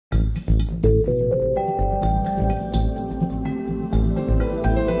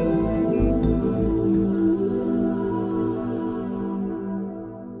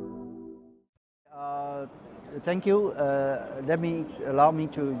Thank you. Allow me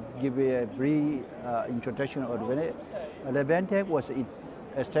to give you a brief introduction of Advantech. Advantech was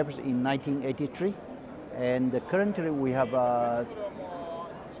established in 1983, and currently we have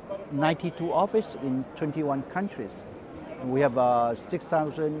 92 offices in 21 countries. We have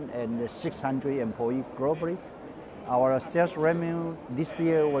 6,600 employees globally. Our sales revenue this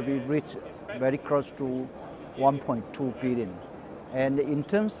year will be reached very close to 1.2 billion. And in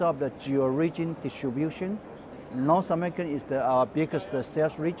terms of the geo-region distribution, North America is our biggest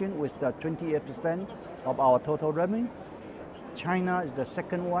sales region with 28% of our total revenue. China is the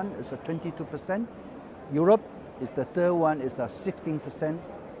second one, is 22%. Europe is the third one, is 16%.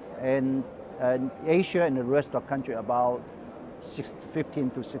 And Asia and the rest of the country about 15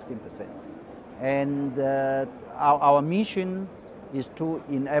 to 16%. And our mission is to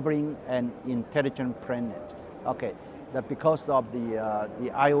enabling an intelligent planet. Okay, that because of the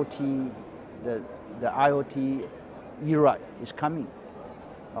IoT, the IoT era is coming.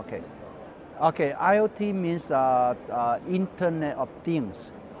 Okay, IoT means Internet of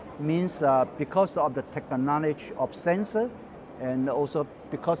Things. Means because of the technology of sensor, and also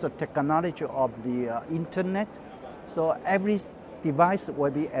because of technology of the internet. So every device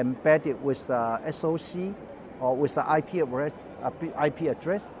will be embedded with SoC or with an IP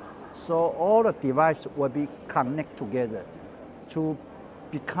address. So all the devices will be connected together to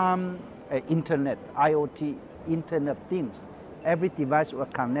become an internet, IoT, Internet of Things. Every device will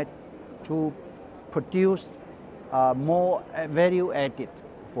connect to produce more value added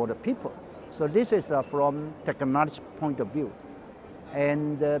for the people. So this is from technology point of view.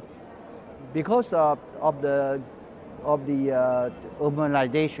 And because of the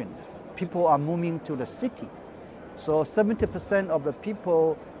urbanization, people are moving to the city. So 70% of the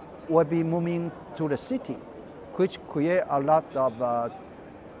people will be moving to the city, which create a lot of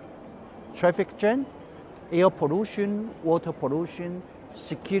traffic jam, air pollution, water pollution,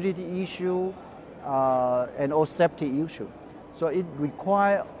 security issue, and all safety issue. So it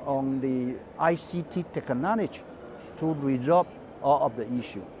requires on the ICT technology to resolve all of the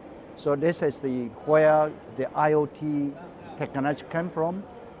issue. So this is where the IoT technology came from.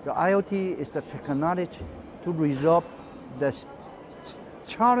 The IoT is the technology to resolve the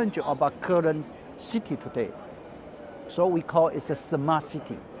challenge of our current city today. So we call it a smart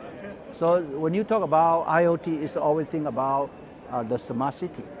city. So when you talk about IoT, it's always think about the smart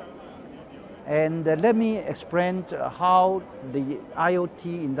city. And let me explain how the IoT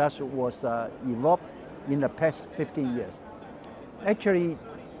industry was evolved in the past 15 years. Actually,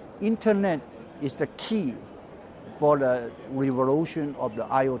 internet is the key for the revolution of the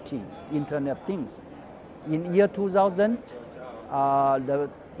IoT, Internet of Things. In year 2000, the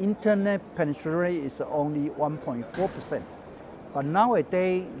internet penetration rate is only 1.4%. But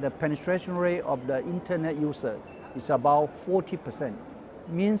nowadays, the penetration rate of the internet user is about 40%.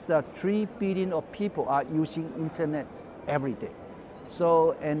 Means that 3 billion of people are using internet every day.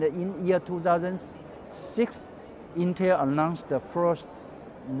 So, and in year 2006, Intel announced the first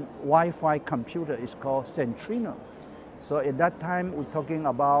Wi-Fi computer is called Centrino. So at that time, we're talking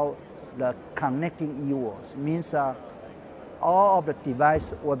about the connecting EOS. Means all of the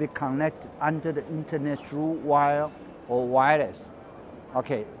devices will be connected under the internet through wire or wireless.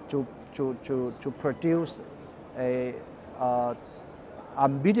 Okay, to produce a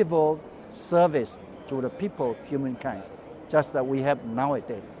unbeatable service to the people, humankind, just that we have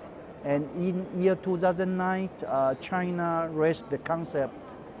nowadays. And in year 2009, China raised the concept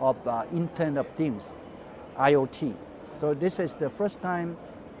of Internet of Things, IoT. So this is the first time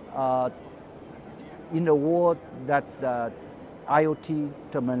in the world that the IoT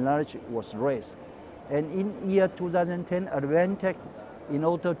terminology was raised. And in year 2010, Advantech, in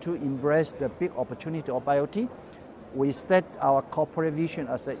order to embrace the big opportunity of IoT, we set our corporate vision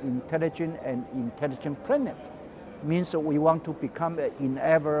as an intelligent and intelligent planet. Means we want to become an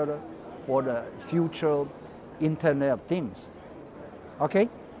enabler for the future Internet of Things. Okay,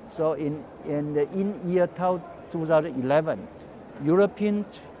 so in year 2011, European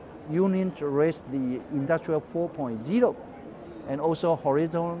Union raised the Industrial 4.0 and also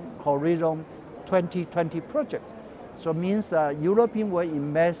Horizon 2020 project. So means European will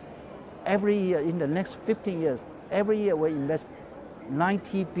invest every year in the next 15 years. Every year we invest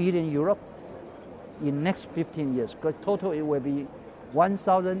 90 billion euro in next 15 years. Because total it will be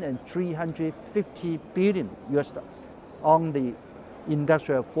 1,350 billion US on the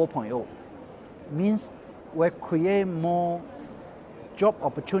Industrial 4.0. Means we create more job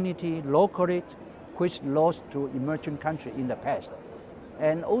opportunity locally, which lost to emerging countries in the past.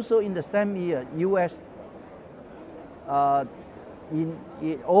 And also in the same year, US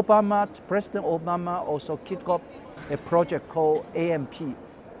President Obama also kicked off a project called AMP,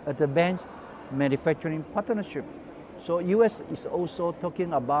 Advanced Manufacturing Partnership. So U.S. is also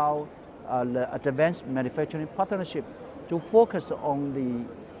talking about the Advanced Manufacturing Partnership to focus on the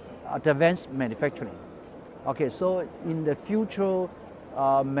advanced manufacturing. Okay, so in the future,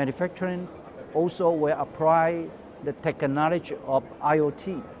 manufacturing also will apply the technology of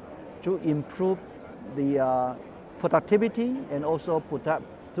IoT to improve the productivity and also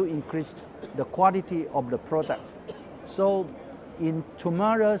to increase the quality of the products. So in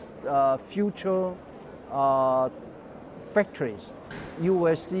tomorrow's future factories, you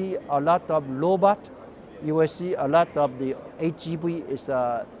will see a lot of robots. You will see a lot of the AGV is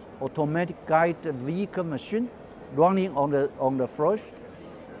a automatic guided vehicle machine running on the floor,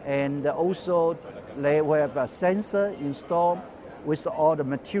 and also they will have a sensor installed with all the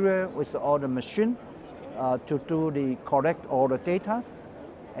material, with all the machine to do the collect all the data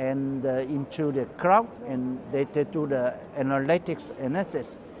and into the cloud, and they do the analytics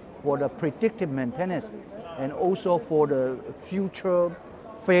analysis for the predictive maintenance and also for the future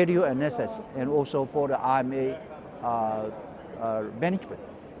failure analysis and also for the RMA management.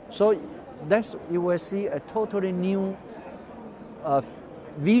 So that's, you will see a totally new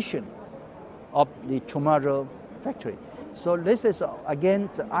vision of the tomorrow factory. So this is, again,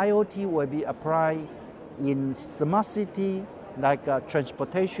 the IoT will be applied in smart city, like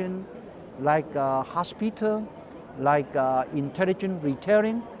transportation, like hospital, like intelligent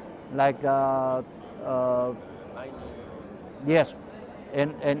retailing, like yes,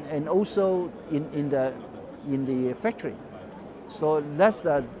 and also in the factory. So that's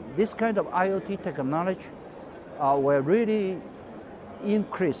this kind of IoT technology will really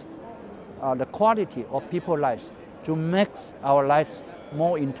increase the quality of people's lives to make our lives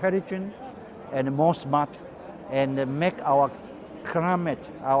more intelligent and more smart, and make our climate,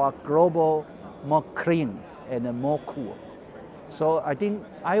 our global, more clean and more cool. So I think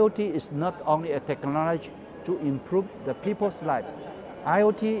IoT is not only a technology to improve the people's life.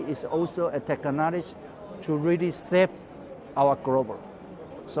 IoT is also a technology to really save our global.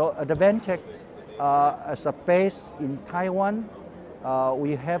 So Advantech, as a base in Taiwan,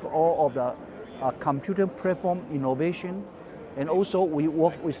 we have all of the computer platform innovation, and also we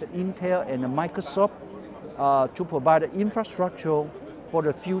work with Intel and Microsoft to provide the infrastructure for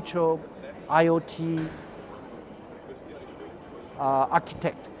the future IoT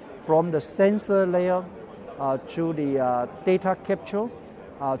architect, from the sensor layer to the data capture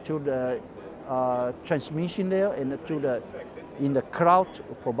to the transmission layer, and to the in the cloud to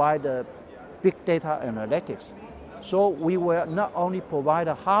provide the big data analytics. So we will not only provide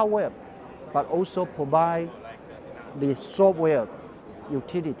the hardware, but also provide the software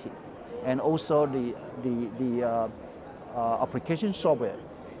utility and also the application software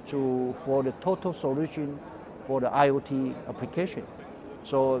for the total solution for the IoT application.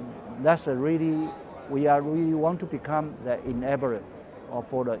 So that's we really want to become the enabler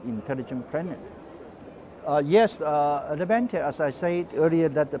for the intelligent planet. Yes, Advantech, as I said earlier,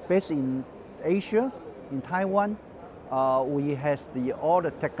 that based in Asia, in Taiwan, we have all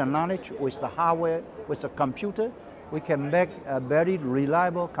the technology with the hardware, with the computer. We can make a very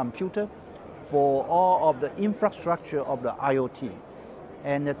reliable computer for all of the infrastructure of the IoT.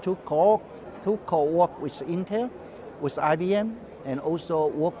 And to co-work with Intel, with IBM, and also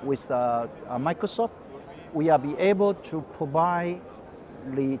work with Microsoft, we will be able to provide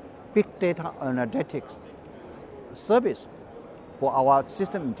the big data analytics service for our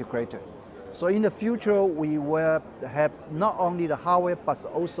system integrator. So in the future, we will have not only the hardware, but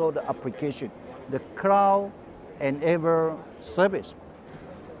also the application, the cloud enable service.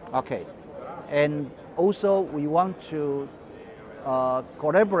 Okay, and also we want to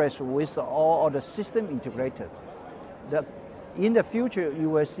collaborate with all of the system integrators. In the future, you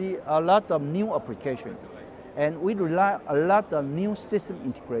will see a lot of new applications, and we rely a lot on new system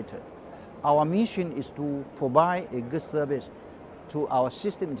integrators. Our mission is to provide a good service to our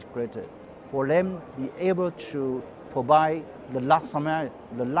system integrator, for them to be able to provide the last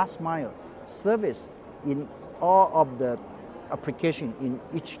mile service in all of the application in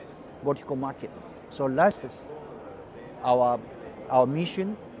each vertical market. So that's our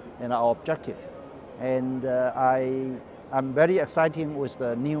mission and our objective. And I'm very excited with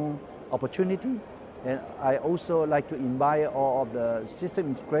the new opportunity. And I also like to invite all of the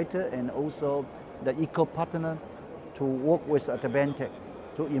system integrator and also the eco partner to work with Advantech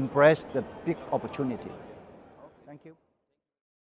to embrace the big opportunity.